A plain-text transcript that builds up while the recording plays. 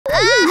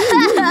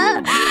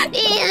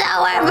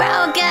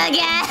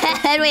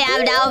and we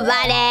have no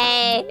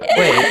money.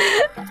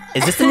 Wait,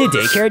 is this the new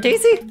daycare,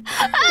 Daisy?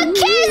 Who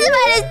cares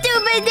about a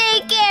stupid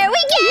daycare?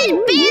 We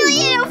can't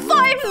barely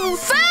afford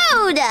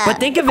food. But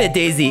think of it,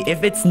 Daisy.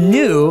 If it's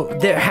new,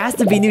 there has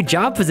to be new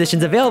job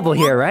positions available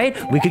here, right?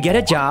 We could get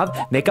a job,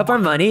 make up our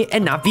money,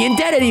 and not be in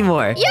debt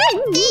anymore.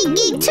 You're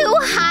thinking too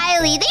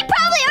highly. They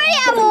probably already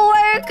have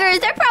workers.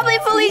 They're probably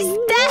fully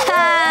staffed.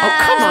 Oh,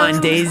 come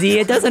on, Daisy.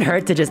 It doesn't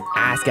hurt to just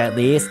ask at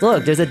least.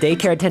 Look, there's a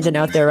daycare attendant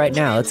out there right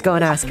now. Let's go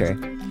and ask her.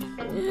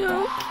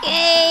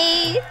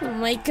 Okay. Oh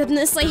my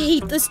goodness, I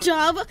hate this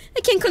job.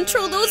 I can't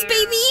control those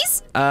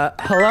babies.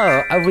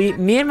 Hello.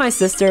 Me and my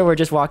sister were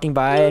just walking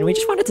by, and we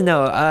just wanted to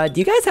know, do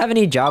you guys have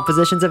any job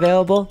positions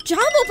available? Job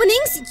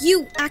openings?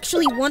 You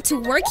actually want to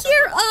work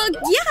here?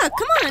 Yeah,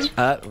 come on.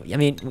 I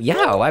mean,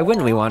 yeah, why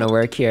wouldn't we want to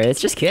work here? It's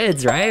just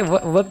kids, right?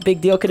 What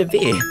big deal could it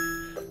be?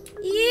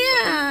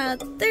 Yeah,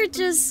 they're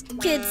just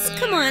kids.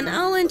 Come on,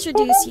 I'll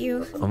introduce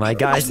you. Oh my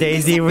gosh,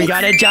 Daisy, we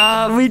got a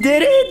job! We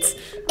did it!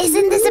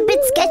 Isn't this a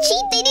bit sketchy?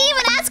 They didn't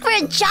even ask for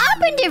a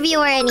job interview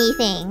or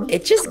anything.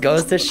 It just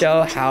goes to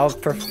show how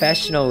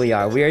professional we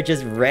are. We are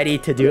just ready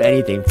to do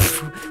anything.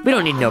 We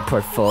don't need no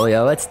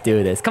portfolio. Let's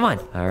do this. Come on.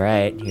 All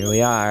right, here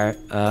we are.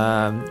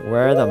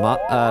 Where are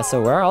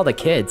where are all the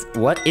kids?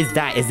 What is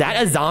that? Is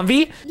that a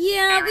zombie?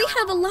 Yeah, we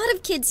have a lot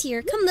of kids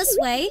here. Come this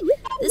way.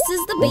 This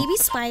is the baby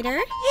spider.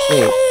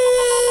 Wait.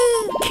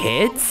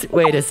 Kids?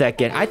 Wait a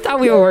second. I thought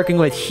we were working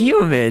with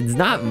humans,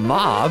 not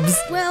mobs.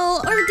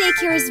 Well, our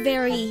daycare is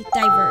very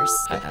diverse.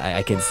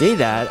 I can see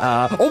that.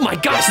 Oh my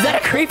gosh, is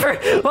that a creeper?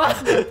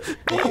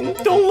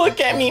 Don't look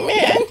at me,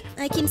 man.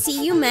 I can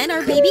see you met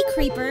our baby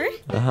creeper.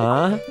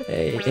 Uh-huh.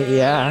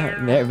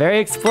 Yeah, very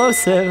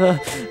explosive.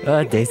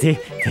 Daisy,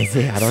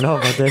 I don't know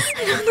about this.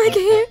 I don't like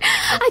it here.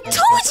 I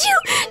told you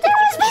there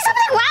must be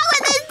something wrong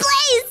with this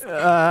place.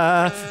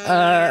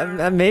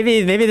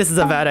 Maybe this is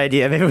a bad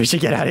idea. Maybe we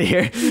should get out of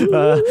here.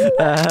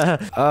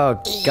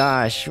 Oh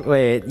gosh,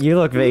 wait, you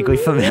look vaguely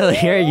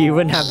familiar. You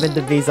wouldn't happen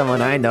to be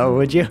someone I know,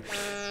 would you?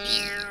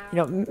 You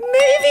know,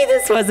 maybe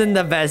this wasn't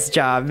the best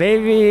job.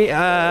 Maybe,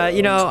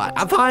 you know,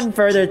 upon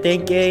further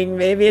thinking,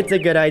 maybe it's a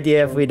good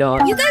idea if we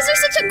don't. You guys are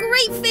such a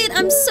great fit.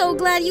 I'm so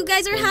glad you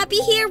guys are happy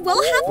here.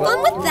 We'll have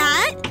fun with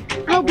that.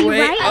 I'll be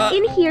right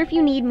in here if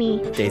you need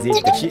me. Daisy,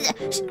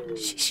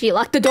 She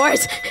locked the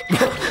doors.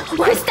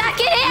 We're stuck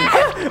in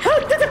here.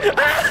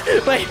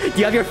 Wait, do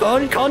you have your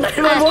phone? Call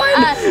 911.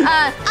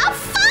 A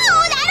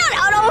phone? I don't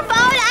own a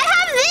phone. I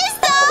have this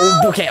though.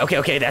 Oh,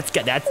 okay.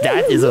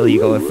 That is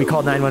illegal. If we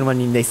call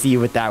 911 and they see you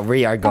with that,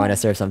 we are going to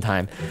serve some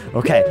time.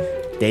 Okay.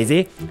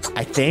 Daisy,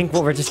 I think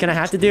what we're just gonna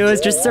have to do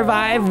is just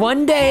survive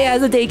one day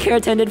as a daycare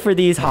attendant for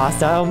these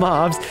hostile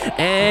mobs.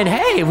 And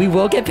hey, we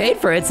will get paid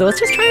for it, so let's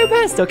just try our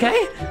best,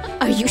 okay?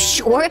 Are you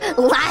sure?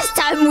 Last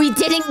time we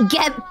didn't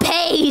get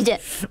paid.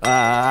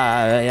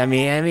 I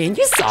mean,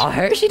 you saw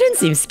her. She didn't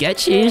seem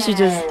sketchy. She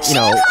just, you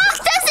know. She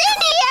locked us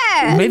in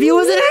here. Maybe it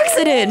was an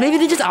accident. Maybe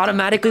they just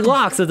automatically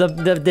lock so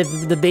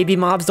the baby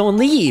mobs don't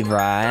leave,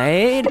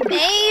 right?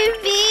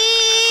 Maybe.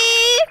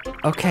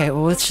 Okay,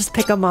 well, let's just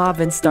pick a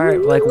mob and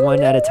start like one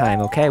at a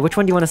time, okay? Which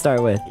one do you want to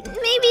start with?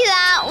 Maybe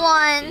that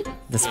one.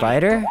 The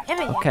spider?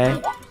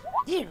 Okay.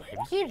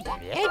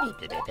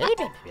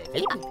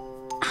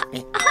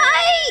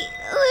 Hi,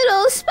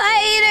 little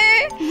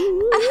spider.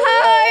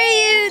 How are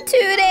you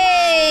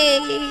today?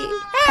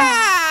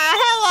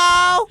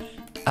 Hello.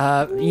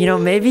 You know,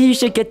 maybe you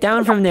should get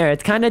down from there.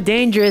 It's kind of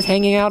dangerous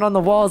hanging out on the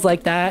walls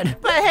like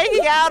that. But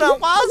hanging out on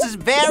walls is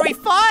very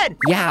fun.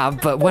 Yeah,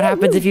 but what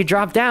happens if you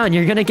drop down?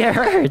 You're gonna get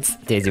hurt.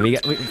 Daisy,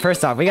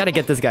 first off, we gotta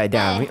get this guy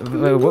down.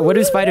 What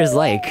do spiders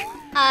like? Do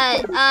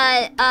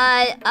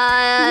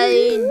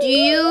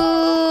you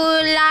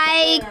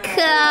like,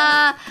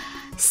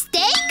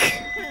 steak?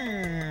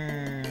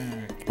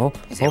 Oh,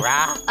 Is it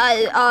raw?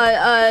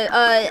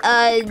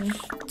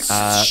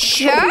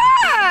 Sure.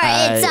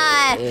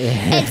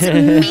 It's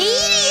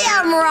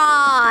medium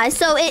raw.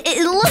 So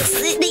it looks,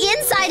 the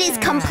inside is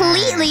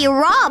completely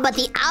raw, but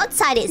the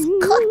outside is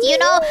cooked. You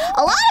know,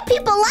 a lot of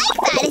people like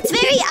that. It's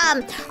very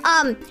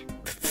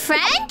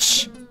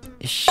French.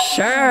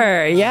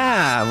 Sure,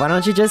 yeah. Why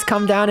don't you just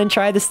come down and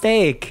try the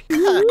steak?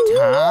 Cooked,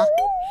 huh?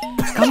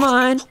 Come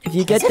on. If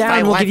you get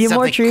down, we'll give you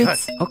more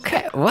treats.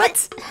 Okay,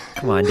 what?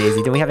 Come on,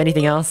 Daisy. Do we have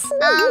anything else?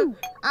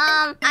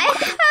 I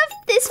have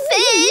this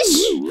fish.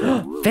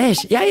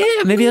 Fish?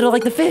 Yeah. Maybe it'll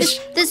like the fish.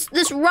 This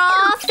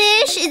raw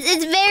fish.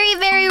 It's very,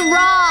 very raw.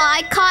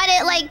 I caught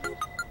it like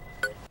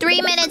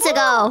 3 minutes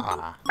ago.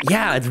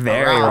 Yeah, it's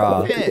very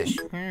raw. Fish.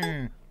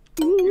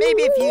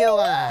 Maybe if you,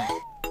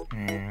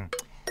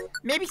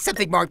 maybe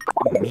something more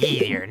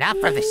meatier, not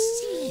for the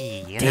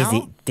sea, you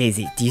know?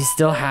 Daisy, do you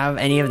still have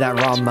any of that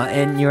raw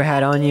mutton you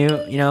had on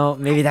you? You know,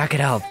 maybe that could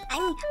help.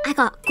 I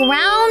got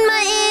ground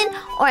mutton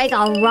or I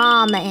got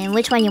raw mutton.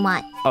 Which one you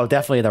want? Oh,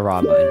 definitely the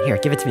raw mutton. Here,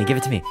 give it to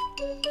me.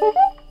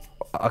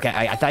 Okay,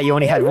 I thought you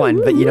only had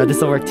one, but you know,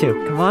 this will work too.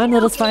 Come on,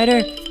 little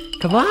spider.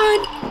 Come on.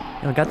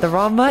 I got the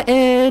raw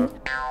mutton.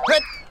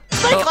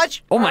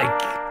 Clutch. Oh my,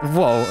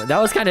 whoa, that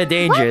was kind of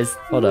dangerous.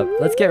 Hold up,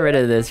 let's get rid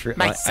of this.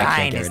 My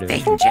sign is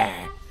danger.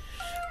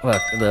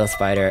 Look, little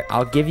spider,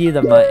 I'll give you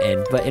the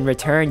mutton, but in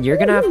return, you're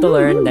gonna have to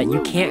learn that you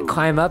can't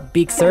climb up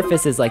big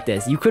surfaces like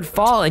this. You could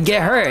fall and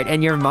get hurt,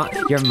 and your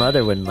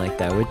mother wouldn't like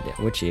that,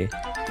 would she?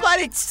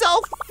 But it's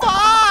so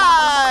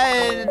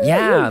fun!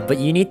 Yeah, but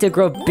you need to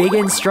grow big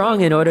and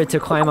strong in order to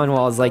climb on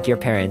walls like your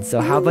parents.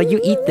 So how about you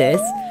eat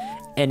this,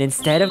 and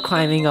instead of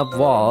climbing up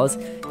walls,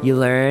 you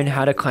learn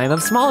how to climb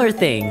up smaller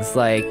things,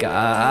 like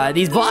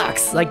these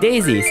blocks, like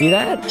Daisy. See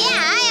that?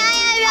 Yeah,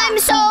 I'm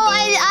so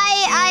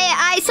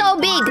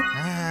big.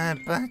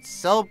 But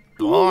so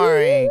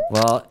boring.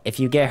 Well, if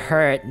you get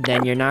hurt,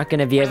 then you're not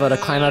gonna be able to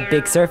climb up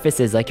big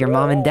surfaces like your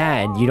mom and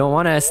dad. You don't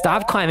wanna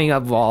stop climbing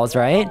up walls,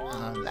 right?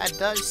 That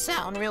does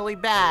sound really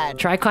bad.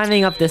 Try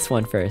climbing up this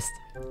one first.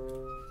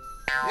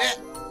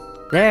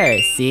 There,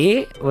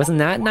 see? Wasn't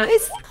that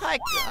nice? I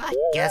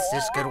guess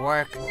this could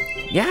work.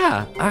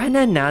 Yeah, and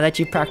then now that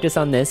you practice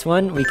on this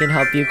one, we can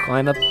help you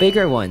climb up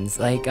bigger ones,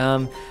 like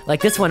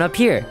this one up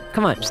here.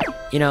 Come on,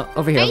 you know,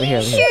 over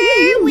here.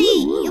 Sure,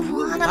 we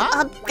want them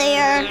up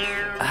there.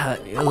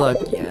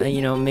 Look,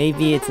 you know,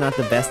 maybe it's not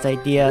the best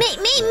idea.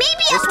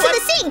 Maybe up to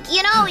the sink,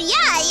 you know?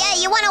 Yeah,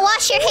 you want to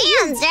wash your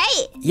hands,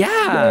 right?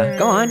 Yeah,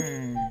 go on.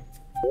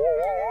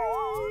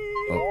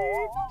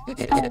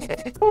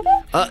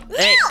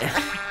 Hey.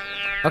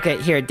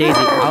 Okay, here, Daisy,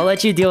 I'll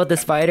let you deal with the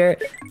spider.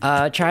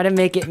 Try to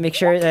make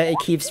sure that it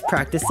keeps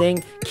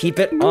practicing. Keep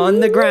it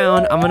on the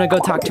ground. I'm gonna go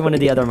talk to one of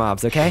the other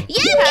mobs, okay? You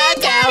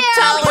get down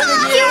there, I'll pull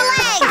off your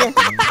leg.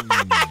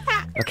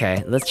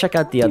 Okay, let's check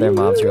out the other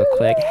mobs real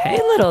quick. Hey,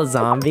 little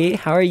zombie,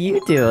 how are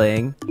you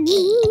doing?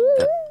 E?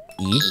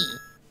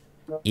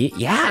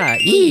 Yeah,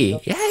 E.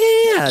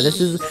 Yeah.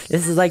 This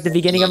is like the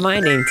beginning of my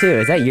name too.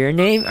 Is that your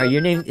name?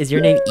 Is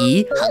your name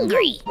E?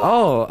 Hungry.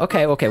 Oh,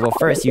 okay. Well,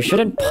 first, you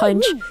shouldn't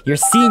punch your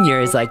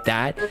seniors like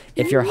that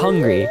if you're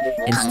hungry.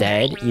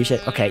 Instead, you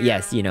should. Okay,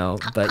 yes, you know,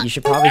 but you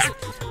should probably.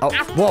 Oh,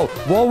 whoa!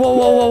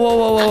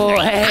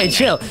 Hey,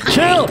 chill.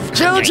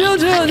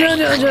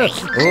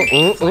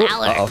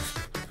 Uh-oh.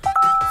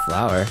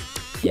 Flower.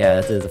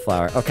 Yeah, this is a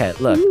flower. Okay,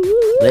 look.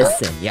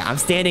 Listen, yeah, I'm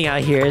standing out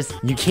here.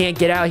 You can't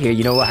get out here.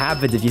 You know what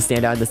happens if you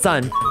stand out in the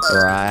sun,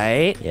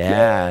 right?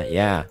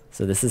 Yeah.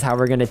 So this is how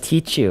we're gonna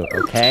teach you,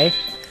 okay?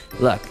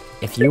 Look,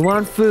 if you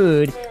want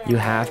food, you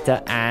have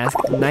to ask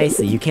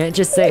nicely. You can't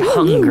just say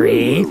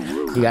hungry.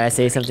 You gotta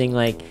say something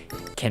like,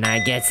 can I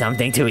get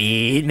something to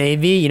eat,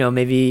 maybe? You know,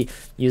 maybe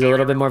use a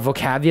little bit more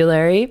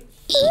vocabulary.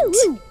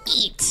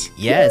 Eat.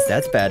 Yes,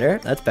 that's better,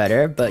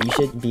 but you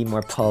should be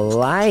more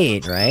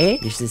polite, right?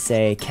 You should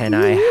say, can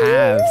I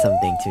have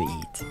something to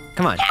eat?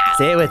 Come on,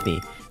 say it with me.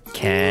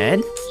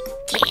 Can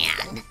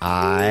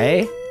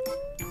I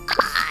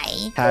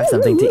have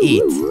something to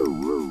eat?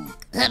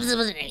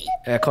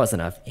 Close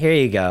enough. Here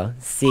you go.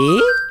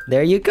 See?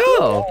 There you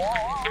go.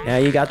 Now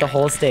you got the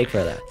whole steak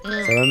for that.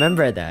 So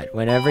remember that.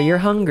 Whenever you're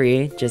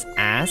hungry, just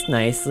ask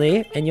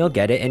nicely and you'll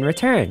get it in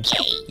return.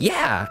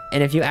 Yeah,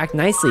 and if you act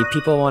nicely,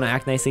 people want to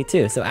act nicely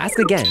too. So ask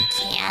again.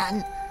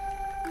 Can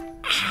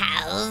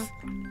have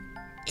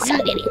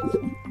something.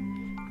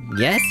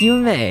 Yes, you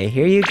may.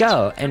 Here you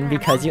go. And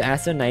because you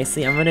asked so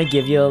nicely, I'm gonna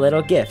give you a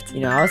little gift.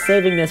 You know, I was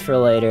saving this for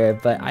later,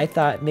 but I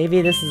thought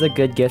maybe this is a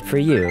good gift for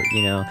you,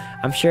 you know.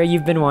 I'm sure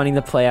you've been wanting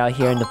to play out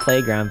here in the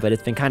playground, but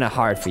it's been kind of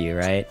hard for you,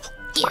 right?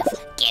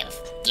 Give.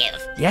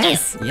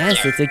 Yes,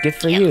 it's a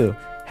gift for you.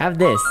 Have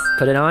this.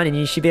 Put it on and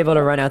you should be able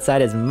to run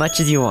outside as much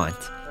as you want.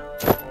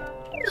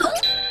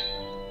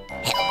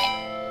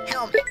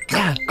 Helmet.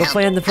 Yeah, go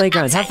play on the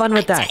playground. Have fun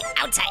with that.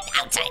 Outside.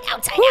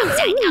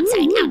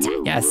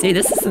 Yeah, see,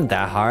 this isn't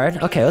that hard.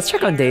 Okay, let's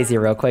check on Daisy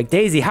real quick.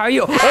 Daisy, how are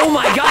you? Oh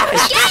my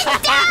gosh!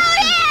 Get down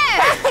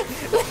here!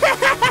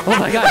 Oh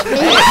my gosh!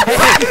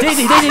 Hey,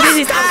 Daisy,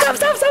 stop!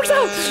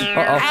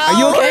 Uh-oh, are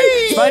you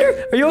okay?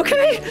 Spider, are you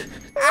okay?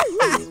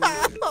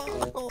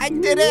 I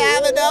didn't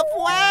have enough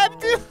web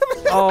to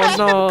Oh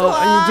no,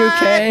 are you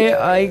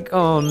okay?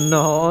 Oh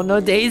no,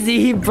 Daisy,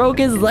 he broke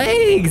his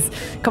legs!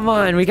 Come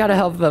on, we gotta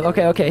help him.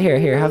 Okay,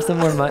 here, have some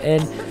more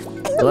mutton.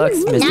 Looks,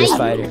 Mr.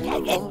 Spider.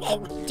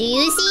 Do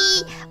you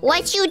see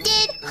what you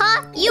did,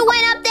 huh? You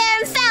went up there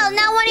and fell.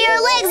 Now one of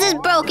your legs is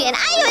broken.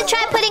 I even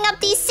tried putting up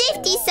these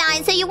safety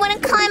signs so you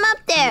wouldn't climb up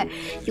there.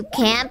 You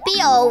can't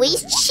be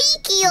always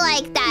cheeky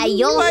like that.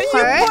 You'll hurt.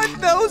 You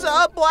put those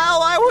up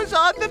while I was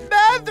on the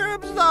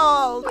bathroom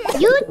stall.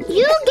 You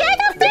get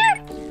up there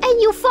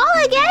and you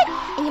fall again,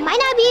 and you might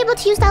not be able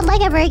to use that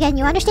leg ever again.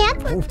 You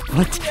understand? Oh,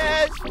 what?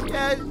 Yes,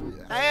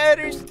 I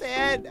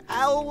understand.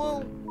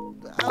 I'll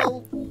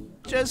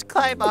just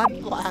climb on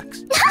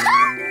blocks.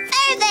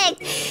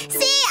 Perfect!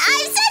 See,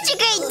 I'm such a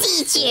great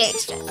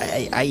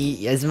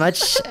teacher! As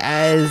much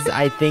as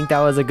I think that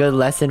was a good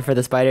lesson for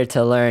the spider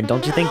to learn,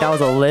 don't you think that was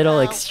a little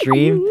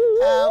extreme?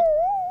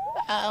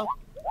 Ow.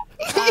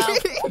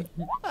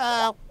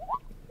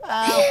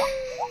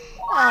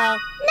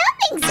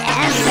 Nothing's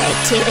ever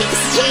too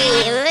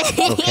extreme.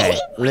 Okay,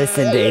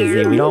 listen,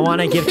 Daisy, we don't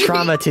want to give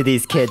trauma to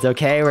these kids,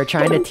 okay? We're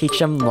trying to teach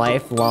them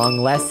lifelong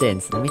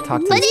lessons. Let me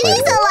talk to But the it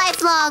spider. is a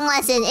lifelong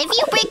lesson. If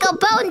you break a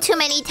bone too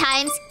many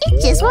times,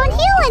 it just won't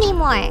heal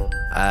anymore.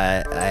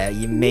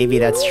 Maybe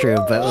that's true,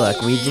 but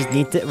look, we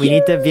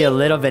need to be a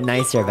little bit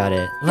nicer about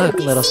it. Look,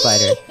 little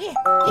spider.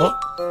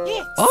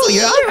 Oh,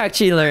 you are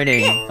actually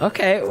learning.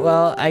 Okay,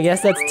 well, I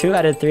guess that's 2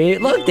 out of 3.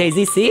 Look,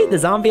 Daisy, see? The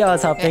zombie I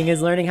was helping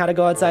is learning how to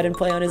go outside and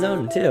play on his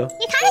own, too.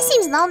 He kind of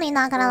seems lonely,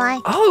 not gonna lie.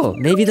 Oh,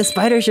 maybe the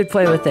spider should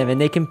play with him and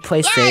they can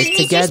play safe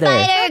together.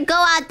 Mr. Spider, go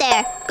out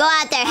there. Go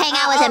out there, hang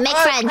out with him, make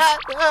friends.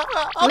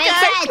 Make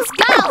friends,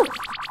 go!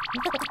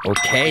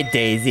 Okay,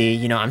 Daisy,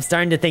 you know, I'm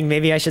starting to think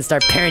maybe I should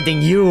start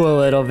parenting you a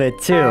little bit,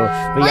 too. We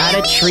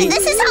gotta treat...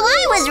 This is how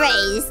I was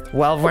raised.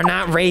 Well, we're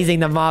not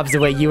raising the mobs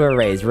the way you were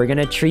raised. We're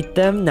gonna treat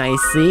them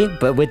nicely,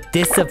 but with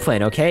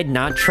discipline, okay?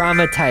 Not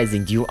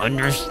traumatizing. Do you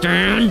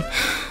understand?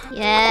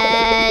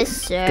 Yes,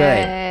 sir.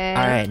 Good.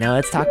 Alright, now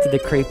let's talk to the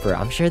creeper.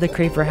 I'm sure the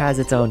creeper has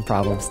its own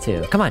problems,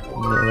 too. Come on,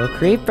 little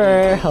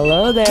creeper.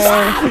 Hello there.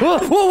 Whoa,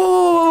 whoa,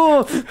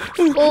 whoa, whoa.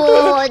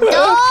 Oh,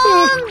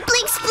 don't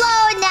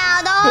explode now.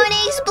 Don't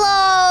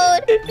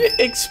explode.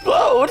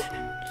 Explode?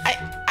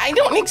 I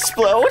don't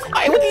explode.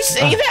 Why would you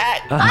say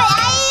that?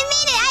 I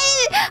mean it.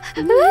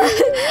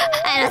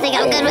 I don't think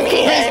I'm good with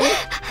creepers.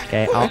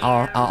 Okay,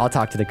 I'll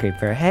talk to the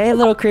creeper. Hey,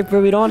 little creeper,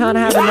 we don't want to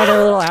have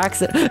another little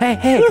accident.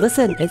 Hey,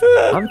 listen,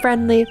 I'm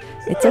friendly.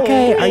 It's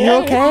okay. Are you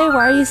okay?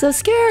 Why are you so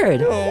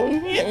scared? Oh,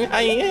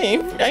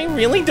 I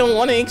really don't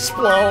want to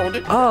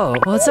explode. Oh,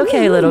 well, it's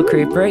okay, little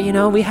creeper. You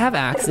know, we have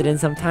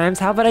accidents sometimes.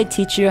 How about I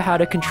teach you how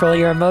to control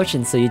your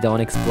emotions so you don't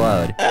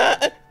explode?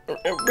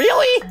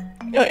 Really?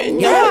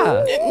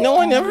 Yeah. No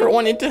one ever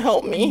wanted to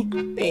help me.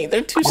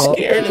 They're too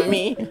scared of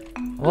me.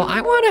 Well,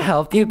 I want to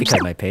help you because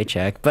of my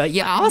paycheck, but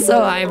yeah, also,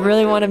 I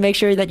really want to make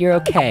sure that you're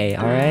okay,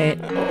 alright?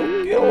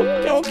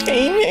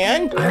 Okay,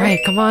 man. Alright,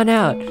 come on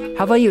out.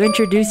 How about you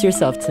introduce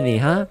yourself to me,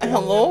 huh?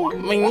 Hello,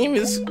 my name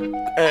is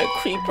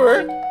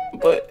Creeper,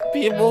 but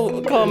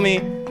people call me...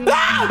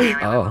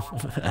 Oh,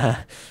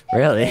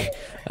 really?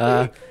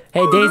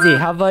 Hey, Daisy,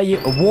 how about you?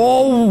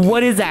 Whoa,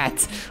 what is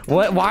that?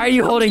 Why are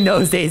you holding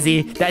those,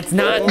 Daisy? That's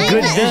not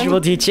good visual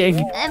teaching.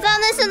 I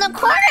found this in the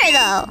corner,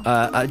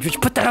 though.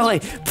 Just put that away.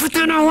 Put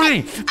that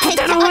away. Put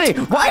that away.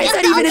 Why is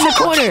that even in the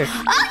corner?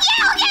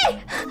 Okay.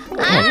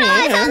 I don't know.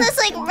 I found this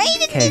like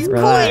right in this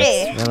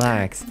corner.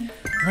 Relax.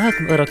 Look,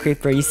 little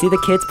creeper. You see the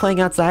kids playing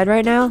outside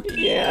right now?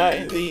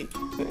 Yeah, they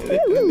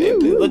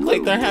look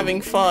like they're having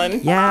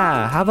fun.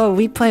 Yeah. How about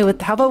we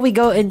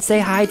go and say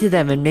hi to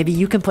them, and maybe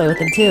you can play with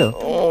them too.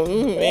 Oh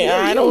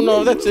man, I don't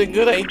know if that's a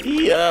good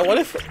idea. What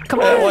if?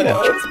 Come on.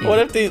 What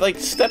if they like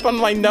step on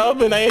my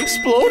nub and I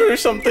explode or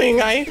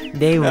something?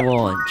 They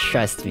won't.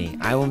 Trust me.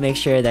 I will make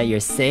sure that you're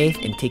safe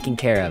and taken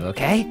care of.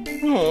 Okay?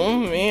 Oh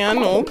man.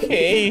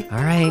 Okay. All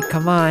right.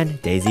 Come on,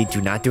 Daisy.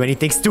 Do not do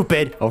anything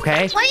stupid.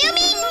 Okay? What do you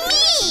mean me?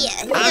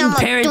 I'm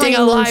parenting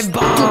a live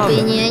bomb.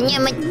 Hey,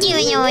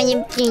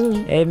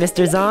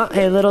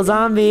 hey, little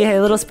zombie.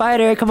 Hey, little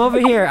spider. Come over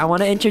here. I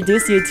want to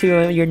introduce you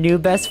to your new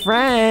best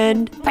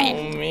friend. Oh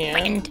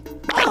man.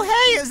 Oh,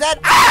 hey, is that...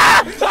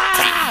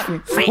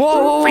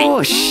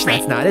 Whoa, shh,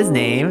 that's not his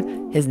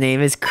name. His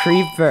name is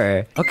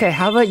Creeper. Okay,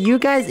 how about you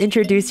guys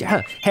introduce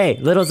your... Hey,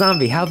 little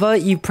zombie, how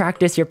about you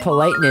practice your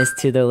politeness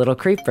to the little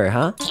creeper,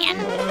 huh?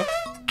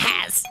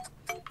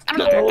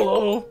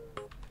 Hello.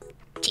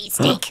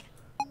 Cheesesteak.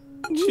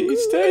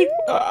 Cheesesteak?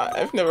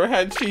 I've never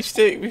had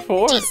cheesesteak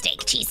before. Cheesesteak.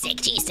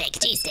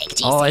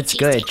 Oh, it's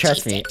good,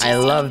 trust me. I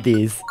love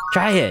these.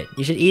 Try it.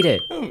 You should eat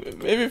it.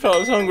 Maybe if I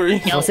was hungry.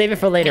 We'll save it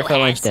for later for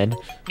lunch then.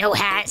 No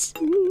has.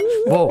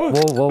 Whoa.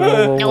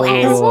 No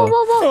has.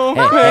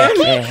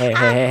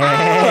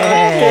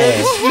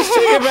 Hey. Just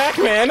take it back,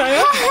 man.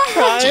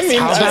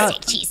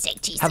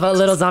 How about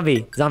little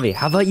zombie?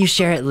 How about you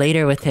share it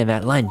later with him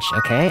at lunch,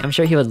 okay? I'm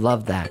sure he would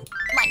love that.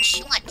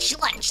 Lunch.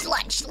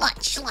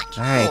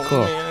 Alright,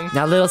 cool. Man.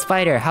 Now, little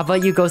spider, how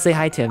about you go say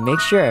hi to him? Make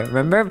sure.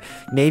 Remember,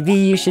 maybe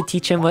you should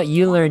teach him what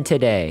you learned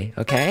today,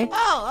 okay?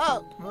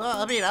 Well,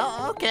 I mean,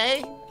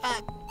 okay.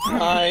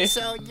 Hi.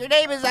 So your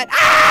name is that...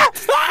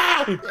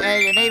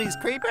 your name is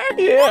Creeper?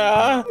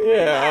 Yeah.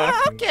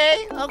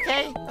 Okay.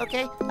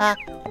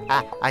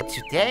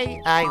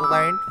 Today I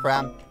learned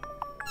from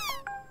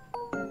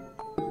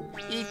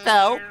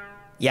Etho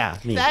Yeah,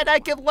 me. that I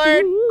could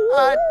learn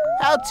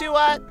how to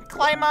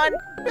climb on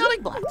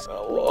building blocks.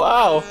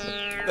 Wow.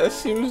 That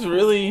seems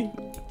really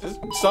just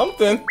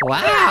something.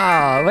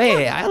 Wow,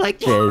 wait, I like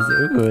this.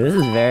 Ooh, this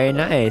is very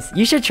nice.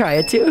 You should try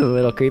it too,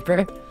 little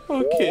creeper.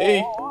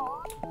 Okay.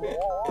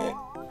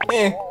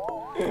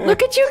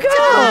 Look at you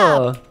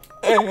go!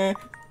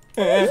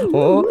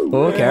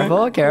 Oh,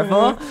 careful.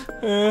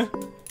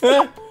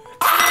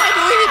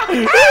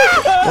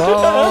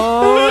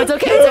 Oh, it's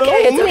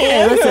okay.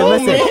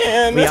 Listen.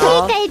 Man. We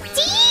all... Take a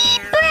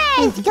deep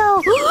breath.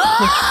 Go.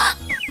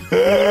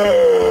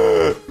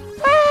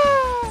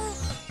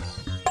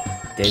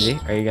 Daisy,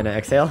 are you gonna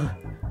exhale?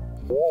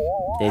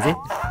 Daisy?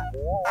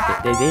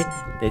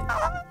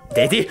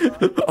 Daisy?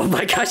 Oh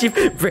my gosh,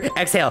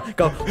 exhale,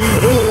 go.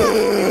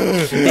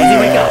 Daisy,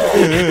 wake up.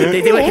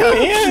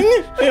 Man,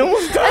 I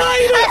almost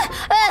died.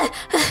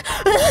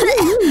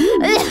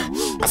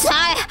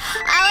 Sorry,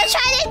 I was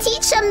trying to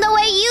teach them the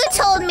way you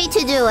told me to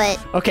do it.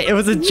 Okay, it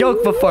was a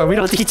joke before. We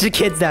don't teach the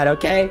kids that,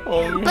 okay?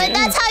 Oh, man. But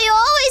that's how you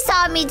always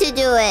taught me to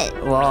do it.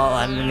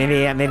 Well,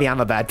 maybe I'm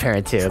a bad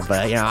parent too,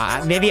 but you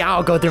know, maybe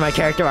I'll go through my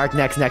character arc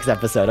next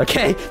episode,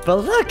 okay? But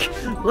look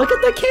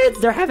at the kids.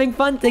 They're having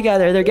fun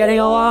together. They're getting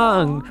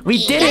along.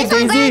 We did it,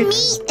 Guys,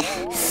 Daisy.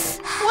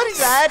 What is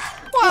that?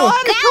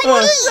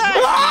 What is that?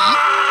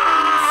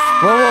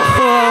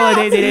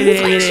 Whoa,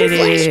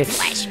 Daisy.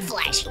 Flash.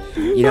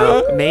 You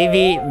know,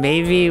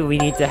 maybe we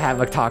need to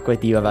have a talk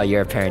with you about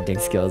your parenting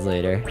skills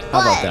later.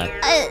 How about that?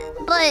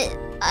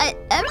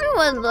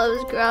 Everyone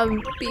loves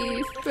ground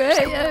beef,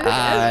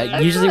 right?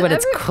 Usually when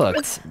it's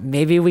cooked.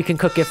 Maybe we can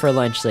cook it for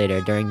lunch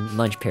later during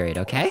lunch period,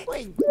 okay?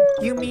 Wait,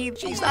 you mean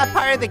she's not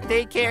part of the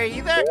daycare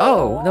either?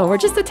 Oh, no, we're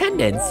just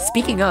attendants.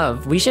 Speaking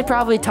of, we should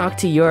probably talk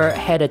to your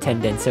head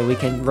attendant so we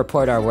can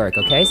report our work,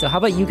 okay? So how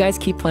about you guys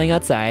keep playing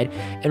outside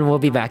and we'll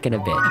be back in a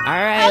bit. All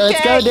right,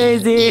 let's go,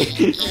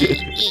 Daisy.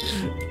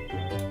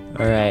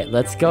 All right,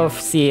 let's go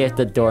see if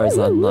the door's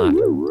unlocked.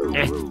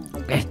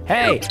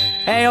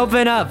 Hey,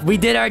 open up. We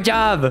did our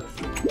job.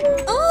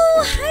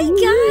 Oh, hi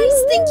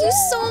guys! Thank you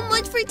so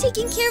much for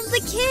taking care of the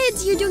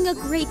kids. You're doing a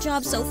great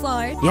job so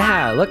far.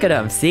 Yeah, look at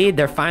them. See,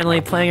 they're finally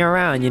playing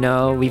around, you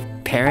know. We've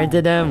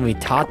parented them. We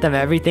taught them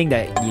everything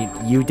that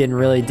you didn't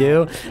really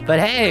do. But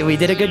hey, we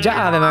did a good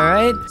job, am I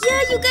right?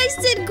 Yeah, you guys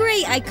did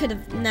great. I could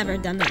have never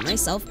done that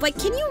myself, but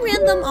can you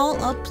round them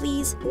all up,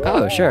 please?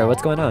 Oh, sure.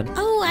 What's going on?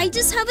 Oh, I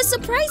just have a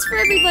surprise for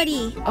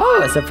everybody.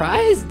 Oh, a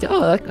surprise?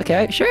 Oh,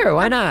 okay. Sure,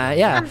 why not?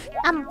 Yeah.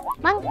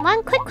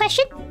 One quick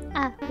question.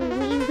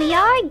 We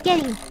are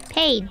getting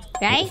paid,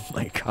 right? Oh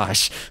my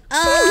gosh.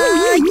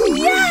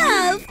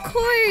 Yeah, of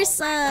course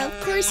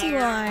you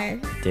are.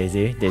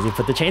 Daisy,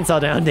 put the chainsaw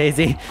down,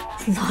 Daisy.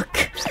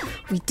 Look,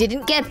 we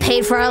didn't get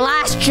paid for our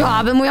last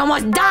job and we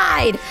almost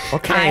died.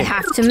 Okay. I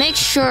have to make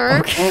sure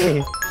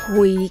Okay.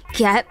 we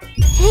get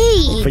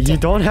paid. But you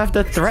don't have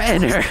to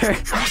threaten her.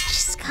 I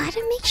just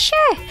gotta make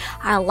sure.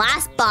 Our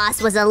last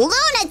boss was a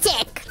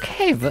lunatic.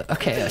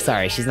 Okay,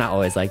 sorry, she's not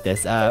always like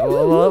this.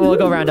 We'll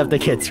go round up the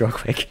kids real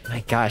quick.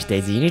 My gosh,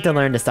 Daisy, you need to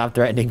learn to stop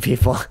threatening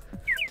people. Look,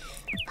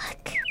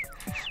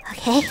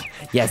 okay?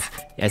 Yes,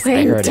 We're I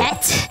in heard it.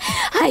 debt.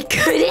 I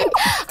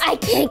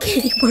can't get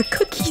any more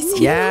cookies.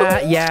 Yeah.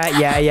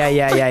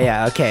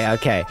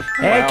 Okay.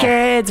 Hey, Wow.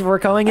 kids, we're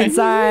going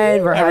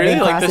inside. We're I having really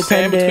like class the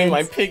sand between my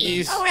attendance.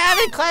 piggies. Oh, we're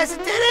having class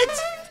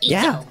attendance?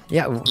 Yeah.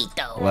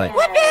 Ito. What?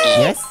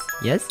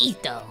 Yes.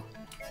 Ito.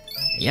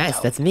 Yes,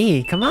 that's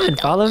me. Come on,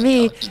 follow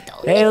me.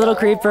 Hey, little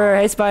creeper.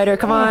 Hey, spider.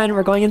 Come on,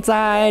 we're going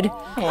inside.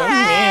 Oh,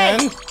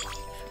 man.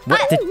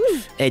 What?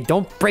 Hey,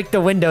 don't break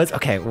the windows.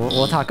 Okay,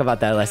 we'll talk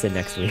about that lesson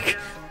next week.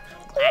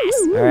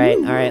 All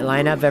right.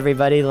 Line up,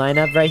 everybody. Line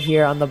up right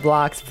here on the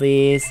blocks,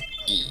 please.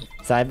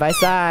 Side by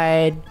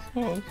side.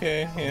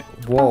 Okay, yeah.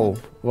 Whoa.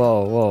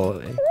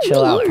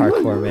 Chill out,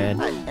 parkour, man.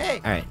 Hey,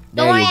 All right,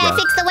 Don't there worry, you I go.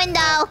 fixed the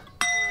window.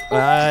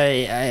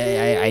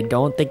 I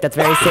don't think that's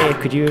very safe.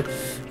 Could you?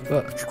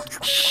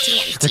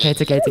 Shh,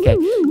 it's okay.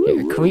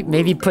 Here, can we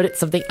maybe put it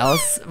something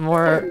else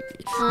more,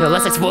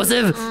 less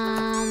explosive?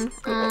 Why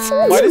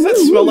does that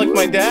smell like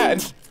my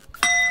dad?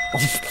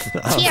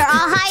 Here,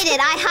 I'll hide it.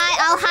 I'll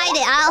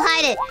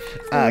hide it.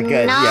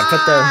 Good. Yeah,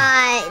 put the.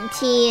 Not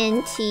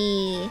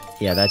TNT.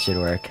 Yeah, that should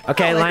work.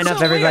 Okay, oh, line that's up,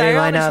 so everybody. weird.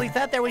 Line I up. honestly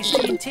thought there was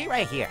TNT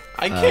right here.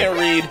 I can't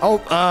read.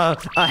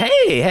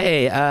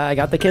 Hey. I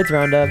got the kids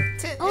round up.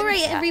 All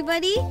right,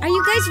 everybody. Are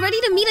you guys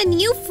ready to meet a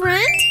new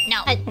friend?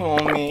 No.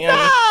 Oh, man.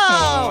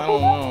 Oh, I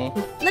don't know.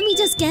 Let me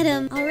just get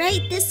him. All right,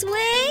 this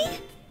way.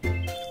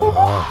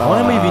 Why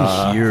am I even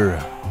here?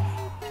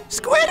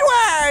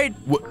 Squidward!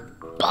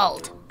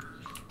 Bold.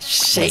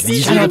 Shit, This is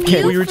These are your the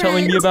people new you were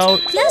telling me friend.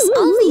 about? Yes,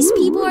 all these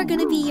people are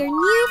gonna be your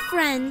new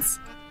friends.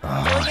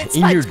 It's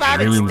In your SpongeBob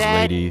dreams,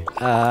 instead. lady.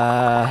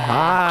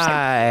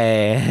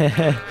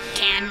 Hi.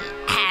 Ken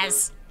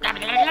has.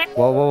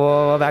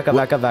 Whoa, back up.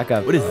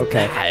 What is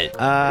Okay.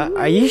 that?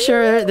 Are you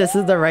sure this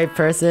is the right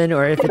person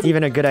or if it's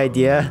even a good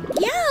idea?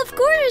 Yeah, of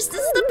course.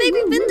 This is the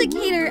baby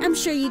vindicator. I'm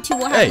sure you two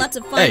will have Hey, lots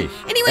of fun. hey,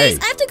 Anyways,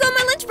 hey. I have to go on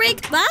my lunch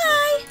break.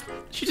 Bye.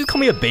 She just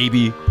called me a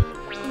baby.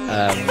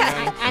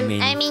 I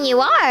mean, you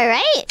are,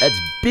 right? That's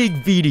big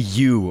V to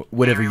you,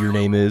 whatever your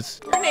name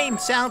is. Your name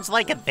sounds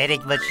like a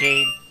vending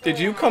machine. Did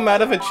you come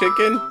out of a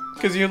chicken?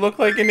 Because you look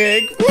like an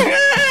egg.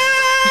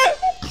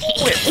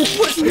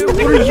 What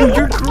are you?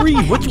 You're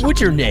green. What's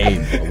your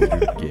name?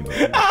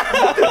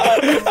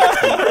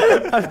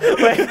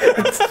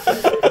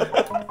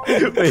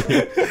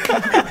 Wait.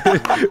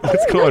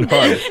 What's going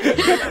on?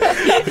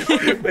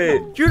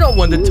 Wait, you're not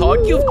one to talk.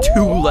 You have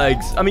 2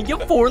 legs. I mean, you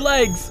have 4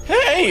 legs.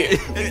 Hey,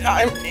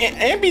 I'm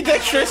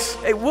ambidextrous.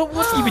 Hey,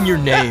 what's even your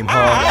name,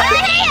 huh?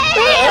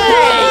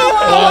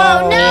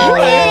 Oh, no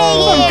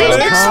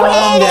hitting!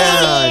 Calm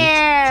down.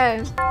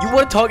 Here. You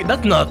want to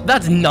talk?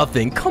 That's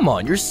nothing. Come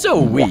on, you're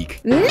so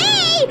weak. Me? All you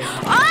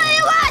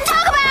want to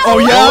talk about? Oh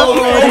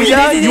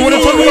yeah? You want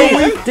to talk about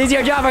weak? Daisy,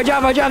 our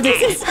job,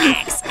 Daisy.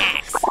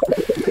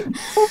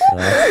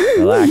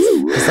 Relax.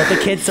 Just let the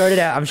kids sort it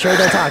out. I'm sure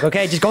they'll talk,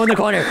 okay? Just go in the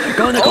corner.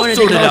 I'll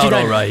sort it out,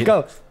 all right.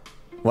 Go.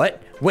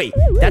 What? Wait,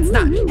 that's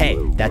not. Hey,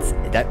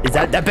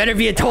 that better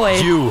be a toy.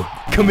 You,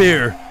 come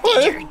here.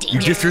 You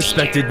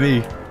disrespected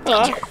me.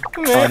 Oh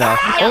no.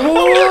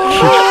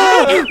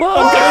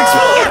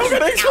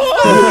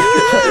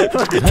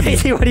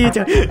 Daisy, what are you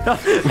doing? No.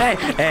 Hey.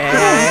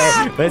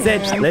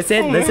 Listen.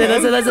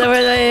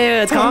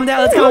 Let's calm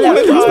down.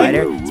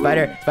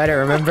 Spider.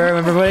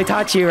 Remember what I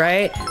taught you,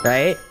 right?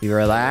 Right? You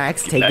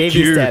relax. Take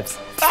baby steps.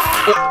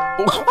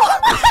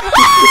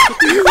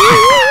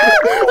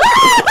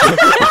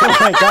 Oh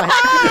my gosh.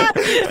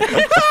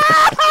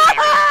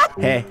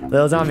 Hey,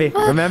 little zombie,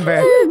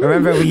 remember,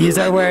 we use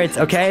our words,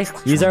 okay?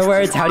 Use our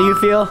words. How do you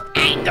feel?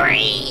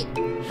 Angry.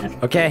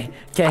 Okay,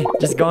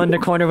 just go in the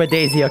corner with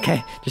Daisy,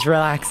 okay? Just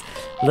relax.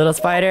 Little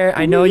spider,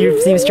 I know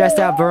you seem stressed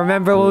out, but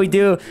remember what we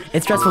do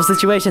in stressful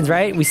situations,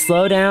 right? We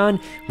slow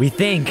down, we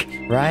think,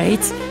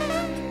 right?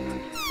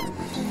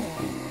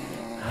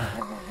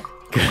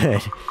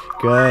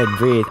 Good,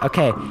 breathe.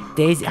 Okay,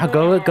 Daisy, I'll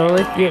go with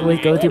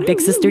your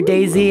big sister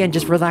Daisy and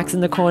just relax in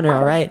the corner,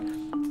 all right?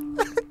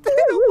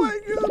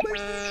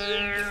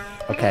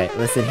 Okay,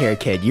 listen here,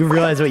 kid. You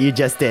realize what you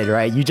just did,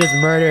 right? You just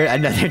murdered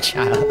another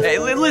child. Hey,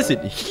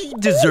 listen, he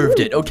deserved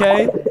it,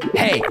 okay?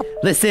 Hey,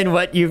 listen,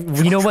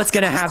 you know what's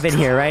gonna happen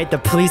here, right? The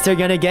police are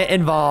gonna get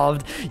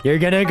involved. You're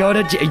gonna go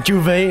to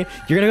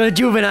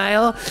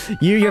juvenile.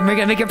 You're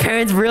gonna make your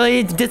parents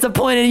really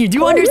disappointed. You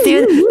do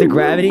understand the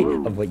gravity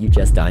of what you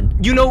just done?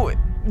 You know,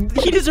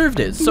 he deserved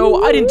it,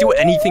 so I didn't do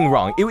anything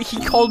wrong. He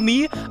called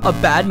me a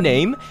bad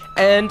name,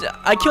 and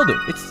I killed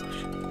him. It's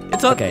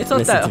not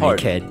that hard.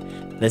 Kid.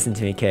 Listen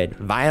to me, kid.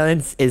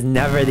 Violence is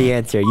never the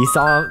answer. You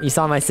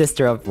saw my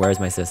sister.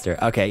 Where's my sister?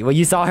 Okay, well,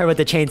 you saw her with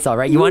the chainsaw,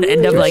 right? You want to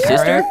end up like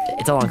her?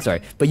 It's a long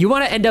story, but you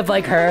want to end up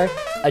like her,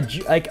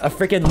 like a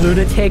freaking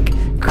lunatic,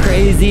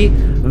 crazy,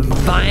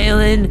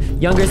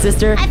 violent younger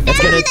sister that's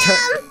gonna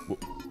turn.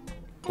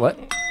 What?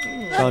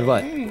 Found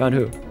what? Found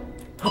who?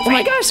 Oh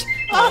my gosh!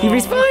 He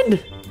respawned.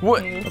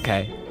 What?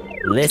 Okay.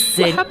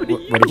 Listen.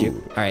 What did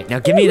you? All right, now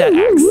give me that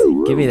axe.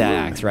 Give me that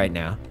axe right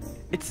now.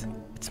 It's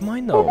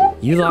mine though.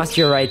 You lost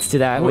your rights to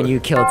that when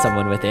you killed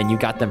someone with it and you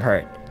got them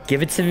hurt.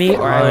 Give it to me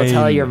or I will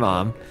tell your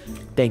mom.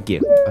 Thank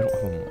you.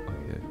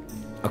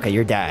 Okay,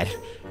 your dad.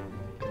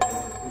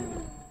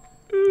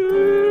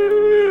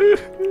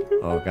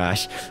 Oh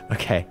gosh.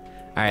 Okay.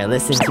 Alright,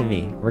 listen to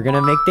me. We're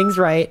gonna make things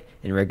right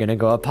and we're gonna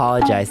go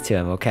apologize to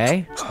him,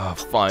 okay? Oh,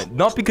 fine.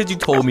 Not because you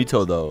told me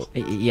to though.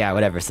 Yeah,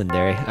 whatever,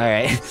 Sundari.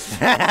 Alright.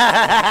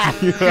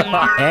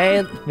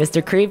 Hey,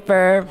 Mr.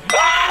 Creeper.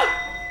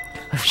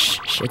 Shh,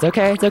 it's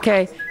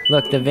okay.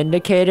 Look, the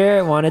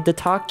Vindicator wanted to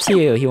talk to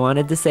you. He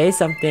wanted to say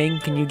something.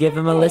 Can you give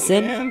him a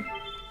listen?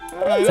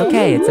 It's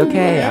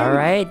okay. All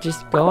right,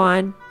 just go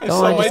on.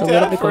 Go on, just a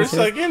little bit closer.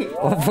 For a second.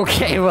 Oh,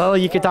 okay, well,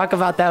 you can talk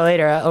about that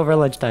later over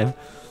lunchtime.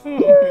 Oh,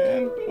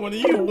 man. What do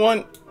you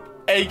want,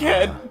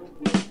 egghead?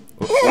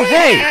 Oh,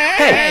 hey,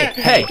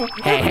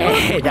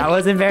 that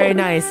wasn't very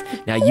nice.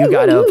 Now you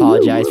gotta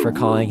apologize for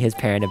calling his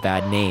parent a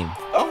bad name.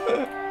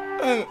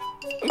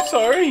 I'm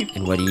sorry.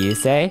 And what do you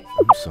say?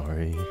 I'm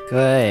sorry. Yeah,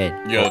 Good.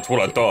 that's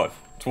what I thought.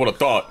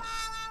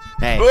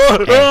 Hey.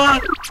 Okay,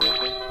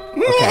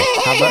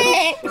 how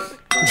about...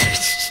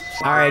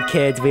 Alright,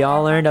 kids, we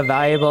all learned a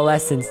valuable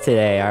lessons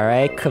today,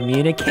 alright?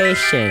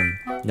 Communication.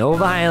 No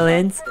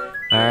violence.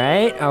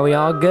 Alright? Are we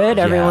all good?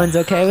 Yeah. Everyone's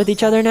okay with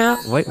each other now?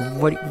 What's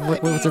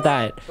with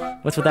that?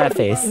 What's with that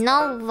face?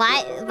 No,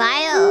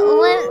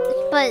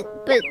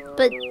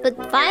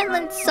 but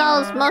violence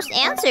solves most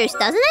answers,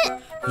 doesn't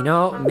it? You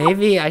know,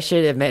 maybe I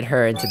should admit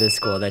her into this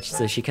school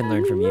so she can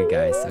learn from you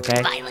guys,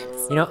 okay?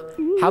 Violence. You know,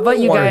 how about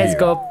you guys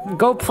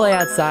go play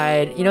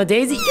outside? You know,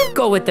 Daisy, you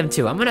go with them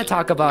too. I'm gonna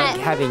talk about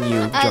having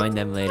you join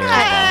them later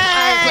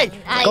as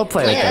well. Go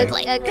play with them.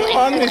 Come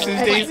on,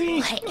 Mrs. Daisy.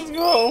 Let's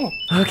go.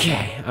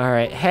 Okay,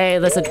 alright. Hey,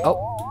 listen.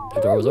 Oh,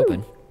 the door was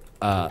open.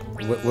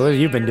 What have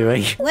you been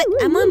doing? What?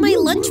 I'm on my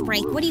lunch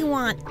break. What do you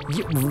want?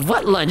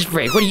 What lunch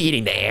break? What are you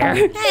eating, the air?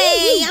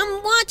 Hey,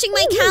 I'm watching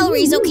my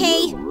calories,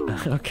 okay?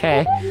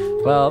 Okay.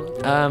 Well,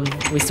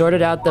 we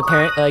sorted out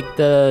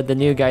the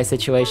new guy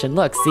situation.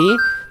 Look, see?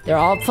 They're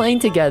all playing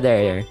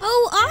together.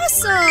 Oh,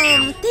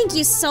 awesome! Thank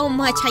you so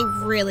much. I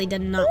really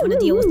did not want to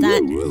deal with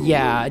that.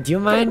 Yeah, do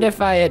you mind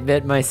if I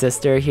admit my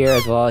sister here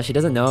as well? She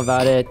doesn't know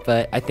about it,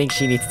 but I think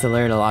she needs to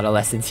learn a lot of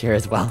lessons here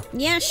as well.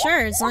 Yeah,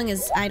 sure. As long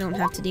as I don't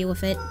have to deal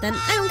with it, then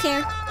I don't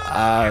care.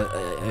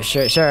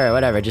 Sure,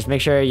 whatever. Just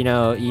make sure, you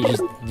know, you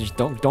just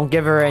don't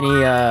give her any,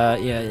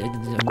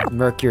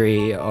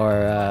 mercury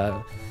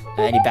or,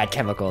 any bad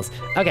chemicals.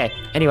 Okay,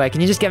 anyway, can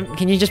you just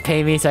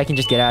pay me so I can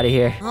just get out of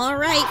here?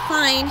 Alright,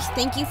 fine.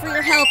 Thank you for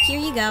your help. Here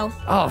you go.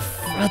 Oh,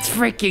 let's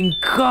freaking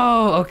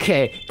go!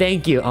 Okay,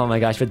 thank you. Oh my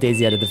gosh, with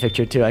Daisy out of the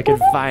picture too, I can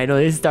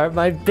finally start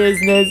my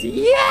business.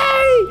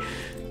 Yay!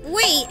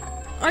 Wait,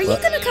 are you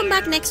gonna come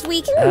back next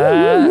week?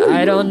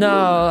 I don't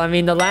know. I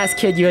mean, the last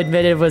kid you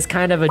admitted was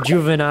kind of a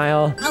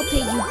juvenile. I'll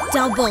pay you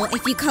double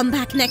if you come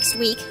back next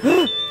week.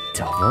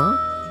 Double?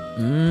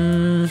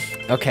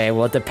 Okay,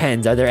 well, it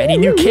depends. Are there any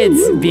new kids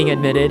being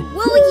admitted?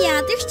 Well,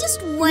 yeah, there's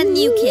just one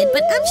new kid,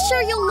 but I'm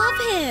sure you'll love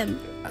him.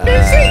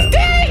 This is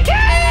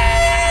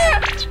Daycare!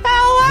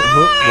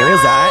 What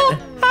was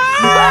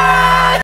that?